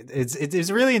 it's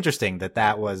really interesting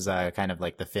that was kind of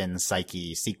like the Finn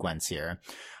psyche sequence here.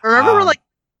 Remember where like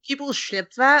people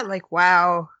shipped that? Like,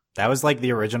 wow. That was like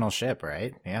the original ship,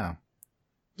 right? Yeah.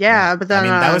 Yeah, but then I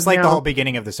mean, that was like the whole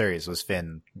beginning of the series was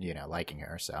Finn, liking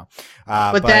her. So,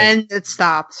 but then it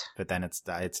stopped. But then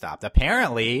it stopped.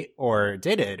 Apparently, or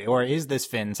did it? Or is this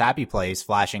Finn's happy place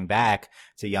flashing back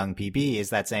to young PB?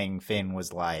 Is that saying Finn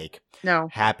was like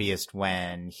happiest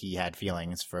when he had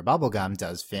feelings for Bubblegum?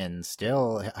 Does Finn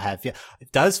still have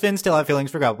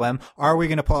feelings for Bubblegum? Are we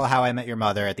going to pull How I Met Your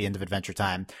Mother at the end of Adventure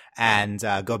Time and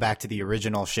go back to the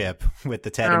original ship with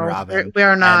the Ted and Robin? We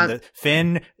are not. And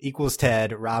Finn equals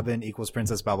Ted, Robin equals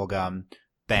Princess Bubblegum.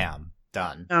 Bam,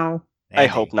 done. No. Andy, I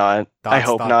hope not.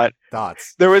 Not.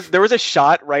 Thoughts? There was a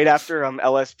shot right after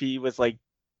LSP was like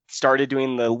started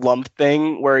doing the lump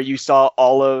thing where you saw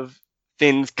all of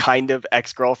Finn's kind of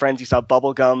ex-girlfriends. You saw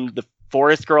Bubblegum, the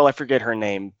forest girl, I forget her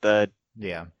name,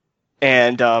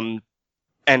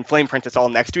 and Flame Princess all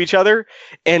next to each other.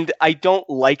 And I don't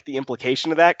like the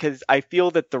implication of that because I feel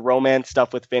that the romance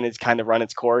stuff with Finn has kind of run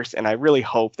its course, and I really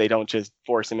hope they don't just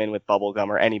force him in with Bubblegum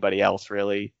or anybody else,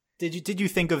 really. Did you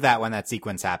think of that when that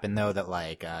sequence happened though? That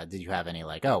like, did you have any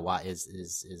like, oh, why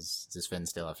does Finn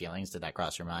still have feelings? Did that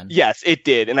cross your mind? Yes, it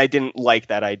did, and I didn't like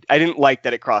that. I didn't like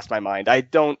that it crossed my mind. I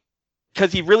don't,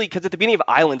 because at the beginning of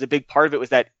Islands, a big part of it was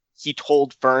that he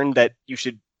told Fern that you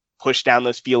should push down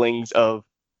those feelings of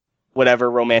whatever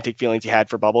romantic feelings he had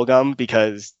for Bubblegum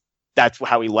because that's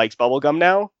how he likes Bubblegum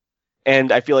now.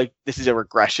 And I feel like this is a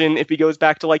regression if he goes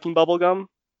back to liking Bubblegum.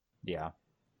 Yeah.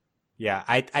 Yeah,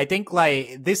 I think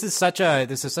like this is such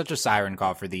a siren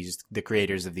call for the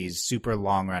creators of these super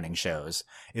long running shows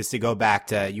is to go back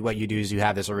to what you do is you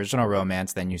have this original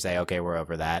romance, then you say, okay, we're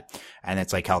over that. And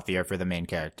it's like healthier for the main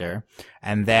character.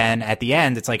 And then at the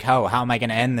end, it's like, how am I going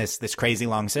to end this crazy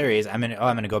long series? I'm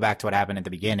going to go back to what happened at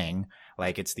the beginning.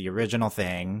 Like it's the original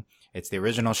thing. It's the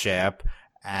original ship.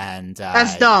 And,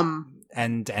 that's dumb.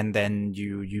 And then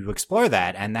you explore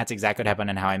that. And that's exactly what happened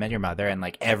in How I Met Your Mother. And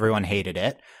like everyone hated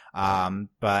it. And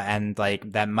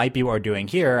like that might be what we're doing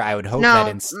here. I would hope that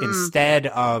instead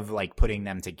of like putting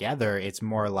them together, it's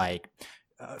more like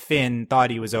Finn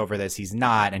thought he was over this. He's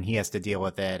not, and he has to deal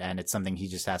with it. And it's something he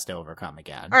just has to overcome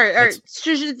again. All right.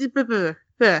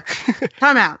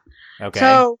 Time out. Okay.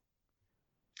 So,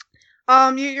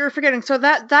 you're forgetting. So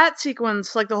that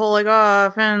sequence, like the whole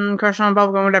like Finn crushing on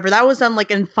Bubblegum, whatever, that was done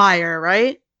like in fire,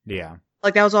 right? Yeah.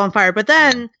 Like that was all on fire. But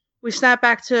then we snap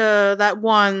back to that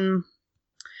one.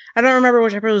 I don't remember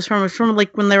which episode it was from. It was from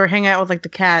like when they were hanging out with like the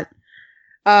cat,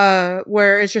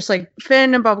 where it's just like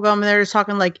Finn and Bubblegum, and they're just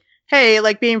talking like, "Hey,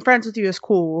 like being friends with you is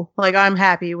cool. Like I'm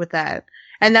happy with that."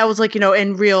 and that was like,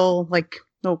 in real, like,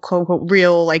 no, quote unquote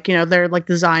real, like, they're like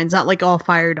designs, not like all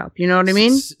fired up. You know what I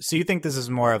mean? So you think this is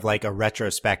more of like a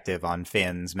retrospective on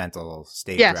Finn's mental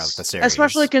state throughout the series?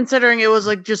 Especially considering it was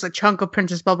like just a chunk of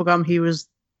Princess Bubblegum he was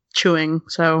chewing.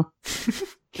 So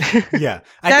yeah,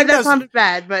 that sounded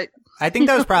bad, but I think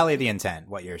that was probably the intent.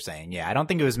 What you're saying, yeah. I don't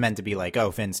think it was meant to be like,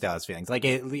 oh, Finn still has feelings. Like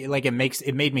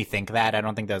it made me think that. I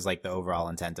don't think that was like the overall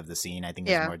intent of the scene. I think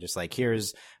it's more just like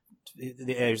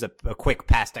there's a quick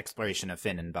past exploration of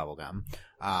Finn and Bubblegum.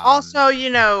 Also,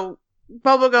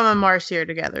 Bubblegum and Marcy are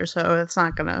together, so it's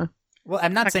not gonna. Well,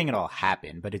 I'm not saying it'll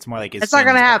happen, but it's more like it's not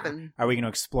going to happen. Are we going to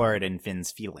explore it in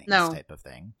Finn's feelings? No. Type of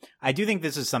thing. I do think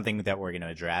this is something that we're going to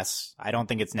address. I don't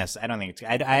think it's necessary. I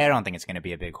don't think it's going to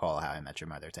be a big whole How I Met Your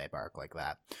Mother type arc like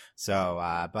that. So,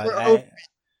 but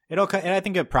I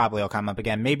think it probably will come up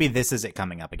again. Maybe this is it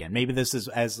coming up again. Maybe this is,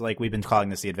 as like we've been calling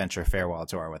this the Adventure Farewell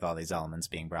Tour with all these elements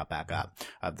being brought back up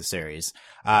of the series.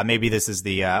 Maybe this is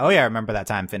the remember that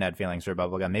time Finn had feelings for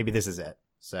Bubblegum. Maybe this is it.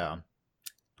 So.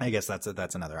 I guess that's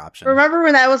another option. Remember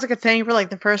when that was like a thing for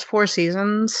like the first 4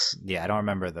 seasons? Yeah, I don't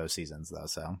remember those seasons though,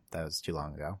 so that was too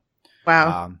long ago.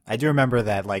 Wow. I do remember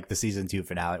that like the season 2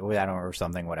 finale. I don't remember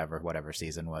something. Whatever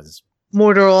season was.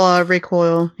 Mortal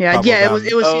Recoil. Yeah, Bubblegum. Yeah. It was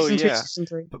season 2, season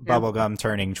 3. Bubblegum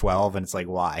turning 12, and it's like,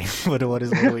 why? what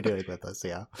are we doing with this?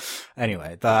 Yeah.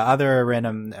 Anyway, the other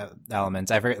random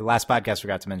elements. I forgot. Last podcast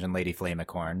forgot to mention Lady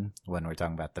Flameacorn when we're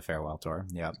talking about the farewell tour.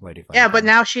 Yeah, Lady Flameacorn. Yeah, but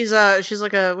now she's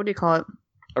like a, what do you call it?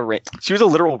 She was a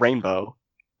literal rainbow.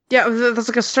 Yeah, that's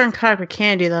like a certain type of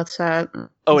candy. That's that.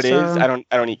 Oh, it is. I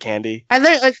don't eat candy. I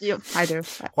do.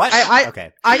 What?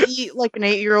 Okay. I eat like an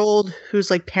 8-year-old whose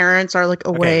like parents are like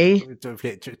away.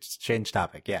 Okay. Change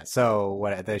topic. Yeah. So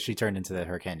what? She turned into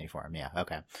her candy form. Yeah.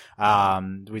 Okay.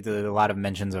 We did a lot of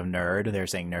mentions of nerd. They're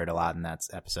saying nerd a lot, and that's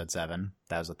episode 7.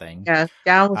 That was a thing. Yeah.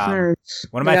 Down with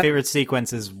nerds. One of my favorite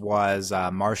sequences was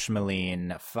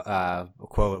Marshmalline,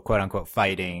 quote unquote,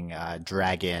 fighting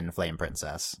Dragon Flame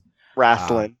Princess.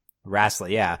 Wrestling.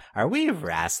 Wrestling, yeah. Are we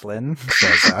wrestling?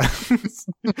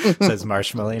 Says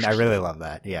Marshmalline. I really love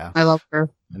that. Yeah. I love her.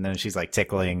 And then she's like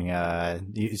tickling,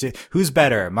 who's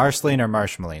better, Marshmalline or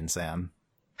Marshmalline, Sam?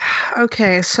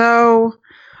 Okay, so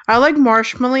I like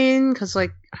Marshmalline because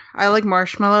like I like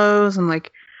marshmallows and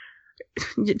like,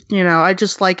 I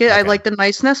just like it. Okay. I like the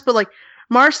niceness, but like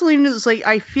Marshmalline is like,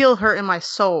 I feel her in my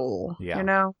soul,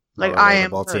 Like I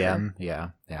am TM. Yeah.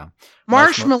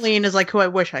 Marshmalline is like who I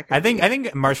wish I could. I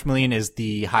think Marshmalline is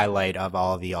the highlight of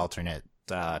all the alternate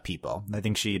people. I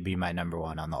think she'd be my number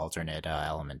 1 on the alternate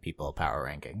element people power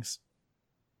rankings.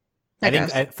 I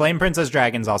think Flame Princess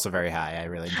Dragon's also very high. I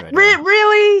really enjoyed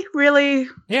it. Really?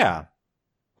 Yeah.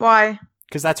 Why?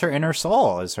 Because that's her inner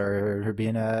soul, is her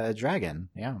being a dragon.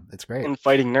 Yeah, it's great. And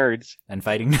fighting nerds.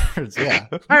 Yeah.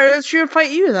 All right, she would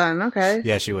fight you then. Okay.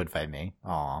 Yeah, she would fight me.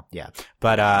 Aw, yeah.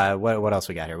 But what else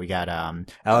we got here? We got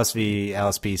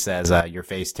LSP says your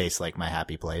face tastes like my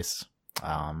happy place.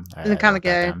 And kind of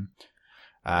gay.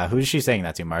 Who is she saying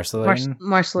that to? Marceline?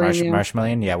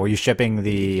 Marshmalline. Yeah. Were you shipping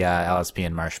the LSP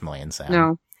and Marshmalline,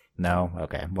 Sam? No?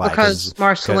 Okay. Why? Because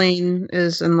Marceline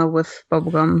is in love with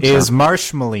Bubblegum. Is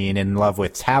Marshmalline in love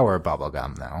with Tower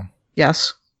Bubblegum, though?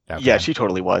 Yes. Okay. Yeah, she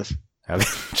totally was. Okay.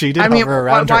 She did hover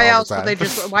around why her all else the time. Would they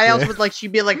just? Why else would like she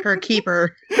be like her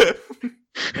keeper?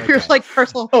 You're like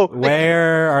personal. Oh,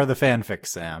 where are the fanfics,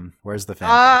 Sam? Where's the fanfic?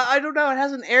 I don't know. It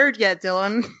hasn't aired yet,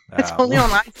 Dylan. It's only on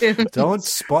iTunes. Don't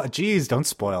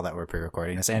spoil that we're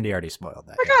pre-recording this. Andy already spoiled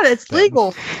that. Oh my god, it's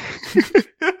legal.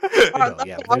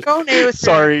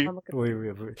 Sorry.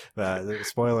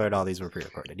 Spoiler and all these were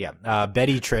pre-recorded. Yeah.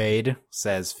 Betty Trade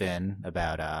says Finn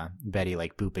about Betty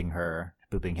like booping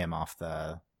him off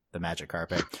the magic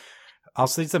carpet.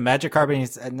 Also, it's a magic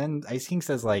carpet, and then Ice King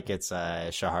says like it's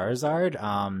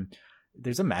Shahrazad.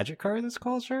 There's a magic card that's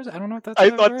called Shahrazad. I don't know what that's. I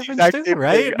thought the exact same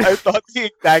thing. I thought the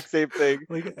exact same thing.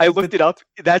 I looked it up.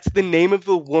 That's the name of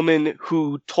the woman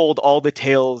who told all the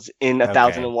tales in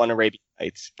 1001 Arabian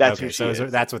Nights. That's who she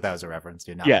is. That's what that was a reference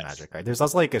to, not the magic card. There's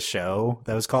also like a show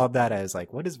that was called that. I was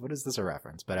like, what is this a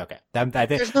reference? But okay,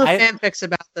 there's no fanfics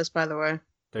about this, by the way.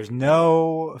 There's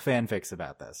no fanfics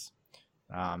about this.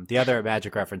 The other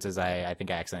magic references, I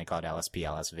think I accidentally called LSP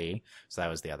LSV, so that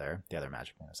was the other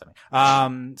magic one or something.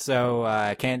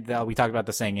 We talked about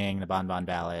the singing, the Bon Bon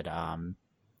Ballad.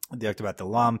 We talked about the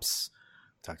lumps.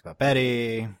 We talked about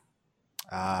Betty.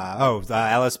 The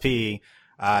LSP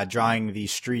drawing the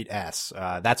street S.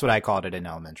 That's what I called it in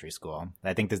elementary school.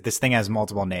 I think this thing has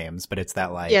multiple names, but it's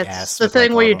that like S. It's the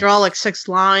thing where you draw like 6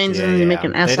 lines and you make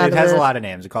an S out of it. It has a lot of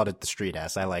names. We called it the street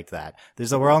S. I like that.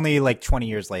 We're only like 20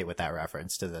 years late with that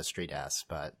reference to the street S,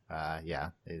 but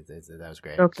that was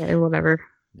great. Okay, whatever.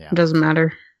 Yeah. It doesn't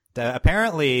matter.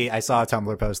 Apparently, I saw a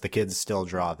Tumblr post. The kids still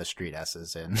draw the street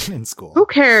S's in school. Who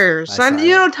cares? I And saw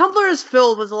you it. know, Tumblr is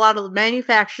filled with a lot of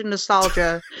manufactured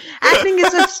nostalgia, acting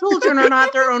as if children are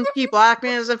not their own people,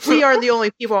 acting as if we are the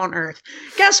only people on Earth.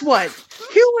 Guess what?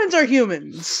 Humans are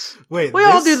humans. Wait, We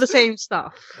all do the same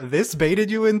stuff. This baited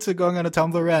you into going on a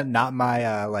Tumblr rant, not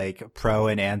my like pro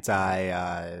and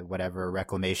anti whatever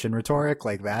reclamation rhetoric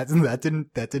like that.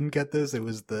 That didn't get this. It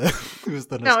was the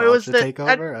nostalgia No, it was the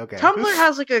takeover. Okay. Tumblr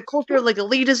has like a culture of like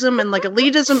elitism and like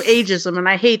elitism ageism, and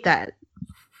I hate that.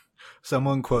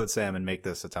 Someone quote Sam and make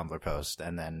this a Tumblr post,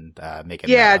 and then make it.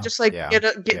 Yeah, meta. just like Yeah.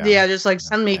 just like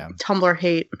send me Tumblr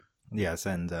hate. Yeah,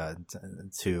 send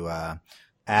to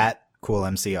at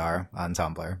coolmcr on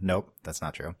Tumblr. Nope, that's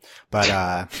not true. But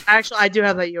Actually, I do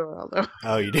have that URL though.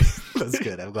 oh, you do. That's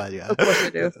good. I'm glad you have. Of course I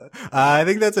do. I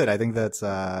think that's it. I think that's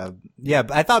yeah.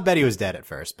 I thought Betty was dead at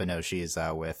first, but no, she's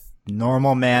with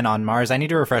normal man on Mars. I need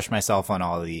to refresh myself on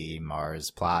all the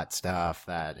Mars plot stuff.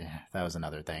 That was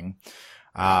another thing.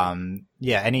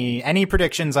 Yeah. Any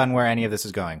predictions on where any of this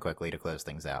is going quickly to close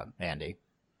things out, Andy?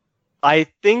 I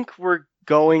think we're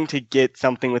going to get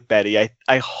something with Betty.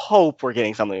 I hope we're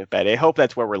getting something with Betty. I hope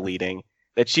that's where we're leading,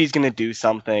 that she's going to do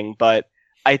something, but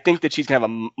I think that she's going to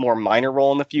have a more minor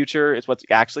role in the future is what's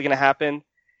actually going to happen.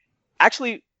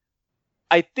 Actually,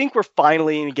 I think we're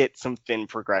finally going to get some Finn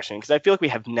progression, because I feel like we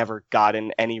have never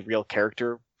gotten any real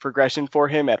character progression for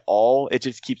him at all. It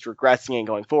just keeps regressing and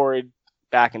going forward,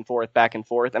 back and forth,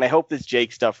 and I hope this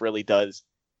Jake stuff really does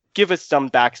give us some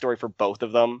backstory for both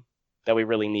of them that we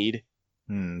really need.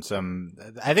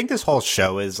 I think this whole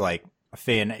show is like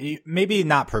Finn, maybe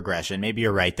not progression. Maybe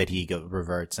you're right that he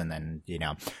reverts and then,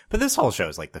 but this whole show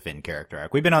is like the Finn character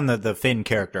arc. We've been on the Finn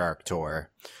character arc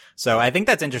tour. So I think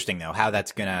that's interesting though, how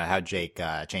Jake,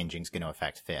 changing is going to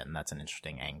affect Finn. That's an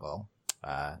interesting angle,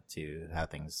 to how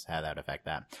that would affect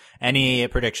that. Any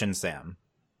predictions, Sam?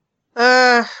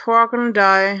 We're all gonna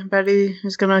die. Betty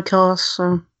is gonna kill us,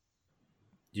 so.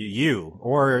 You,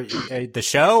 or the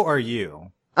show, or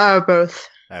you? Both.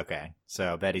 Okay,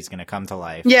 so Betty's gonna come to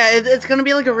life. Yeah, it's gonna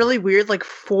be like a really weird, like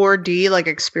 4D like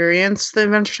experience. The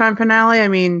Adventure Time finale. I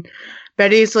mean,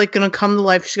 Betty's like gonna come to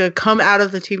life. She's gonna come out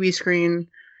of the TV screen,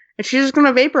 and she's just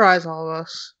gonna vaporize all of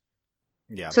us.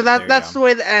 Yeah. So that's the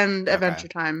way to end Adventure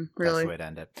Time. Really, that's the way to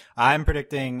end it. I'm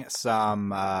predicting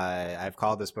some. I've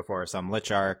called this before. Some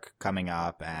Lich arc coming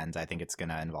up, and I think it's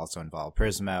gonna also involve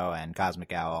Prismo and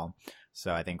Cosmic Owl.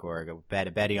 So I think we're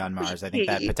Betty on Mars. I think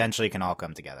that potentially can all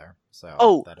come together.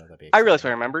 So that'll be I realized what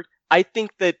I remembered. I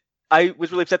think that I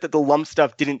was really upset that the lump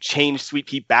stuff didn't change Sweet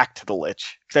Pea back to the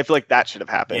Lich, because I feel like that should have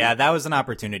happened. Yeah, that was an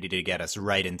opportunity to get us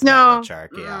right into that Lich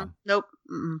arc. Yeah. Nope.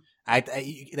 I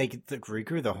like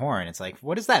regrew the horn. It's like,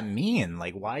 what does that mean?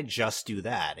 Like, why just do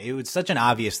that? It was such an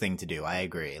obvious thing to do. I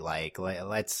agree. Like,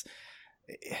 let's.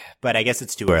 But I guess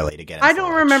it's too early to get into I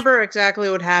don't remember exactly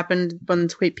what happened when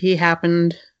Sweet Pea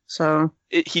happened. So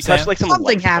he touched like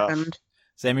something happened.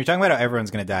 Sam, you're talking about how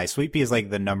everyone's going to die. Sweet Pea is like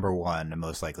the number one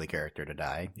most likely character to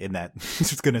die. In that,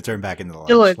 it's going to turn back into the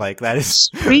Lich. Like that is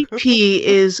Sweet Pea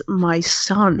is my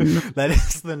son. That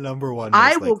is the number one.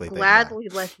 I will gladly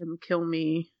let him kill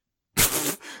me.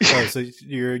 Oh, so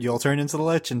you'll turn into the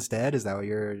Lich instead? Is that what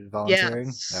you're volunteering?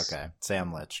 Yes. Okay,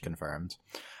 Sam Lich confirmed.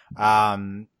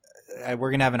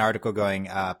 We're gonna have an article going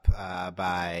up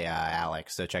by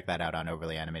Alex, so check that out on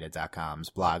overlyanimated.com's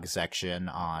blog section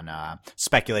on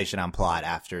speculation on plot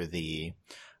after the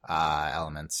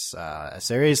Elements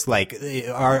series. Like,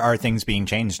 are things being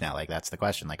changed now? Like, that's the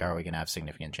question. Like, are we gonna have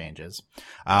significant changes?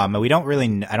 We don't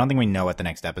really. I don't think we know what the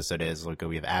next episode is. Like,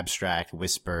 we have Abstract,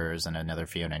 Whispers, and another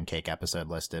Fiona and Cake episode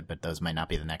listed, but those might not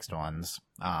be the next ones.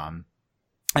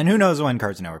 And who knows when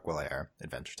Cartoon Network will air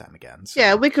Adventure Time again. So.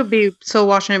 Yeah, we could be still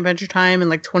watching Adventure Time in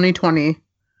like 2020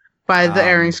 by the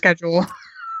airing schedule.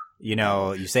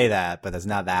 You say that, but that's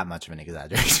not that much of an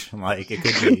exaggeration. Like,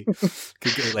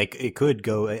 it could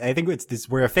go. I think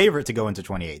we're a favorite to go into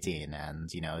 2018, and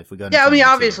if we go into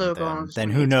obviously we'll go on.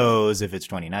 Then who knows if it's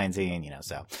 2019?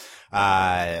 So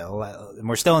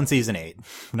we're still in season 8,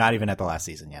 not even at the last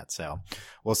season yet. So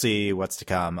we'll see what's to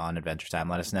come on Adventure Time.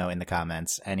 Let us know in the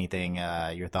comments anything,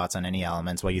 your thoughts on any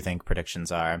elements, what you think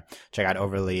predictions are. Check out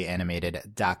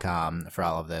overlyanimated.com for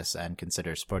all of this, and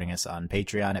consider supporting us on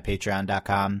Patreon at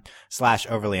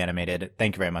patreon.com/overlyanimated.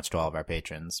 Thank you very much to all of our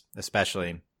patrons,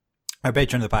 especially our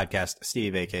patron of the podcast,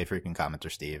 Steve, aka Freaking Commenter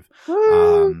Steve.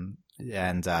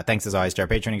 And thanks as always to our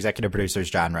patron executive producers,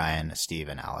 John, Ryan, Steve,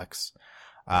 and Alex.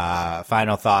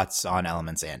 Final thoughts on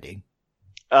Elements, Andy?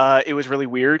 It was really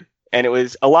weird, and it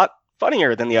was a lot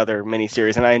funnier than the other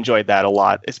miniseries, and I enjoyed that a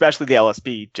lot, especially the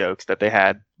LSP jokes that they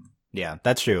had. Yeah,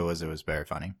 that's true. It was very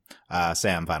funny.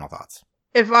 Sam, final thoughts.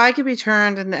 If I could be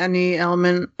turned into any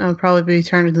element, I'd probably be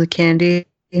turned into the candy,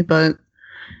 but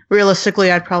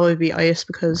realistically, I'd probably be ice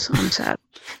because I'm sad.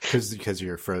 Because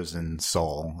you're frozen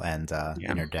soul and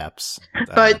inner depths.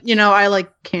 But, I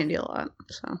like candy a lot,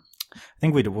 so. I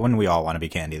think when we all want to be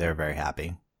candy, they're very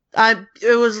happy.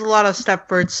 It was a lot of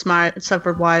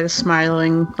Stepford Wives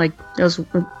smiling, like, it was...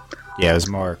 Yeah, it was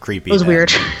more creepy. It was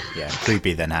weird. Yeah,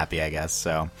 creepy than happy, I guess.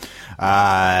 So,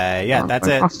 that's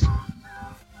it.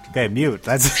 Okay, mute.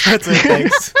 That's it.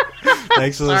 Thanks.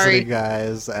 Thanks for listening,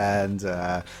 guys. And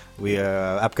we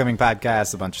upcoming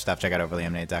podcasts, a bunch of stuff. Check out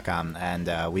overlylemonade.com,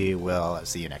 and we will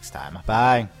see you next time.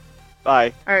 Bye.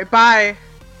 Bye. All right, bye.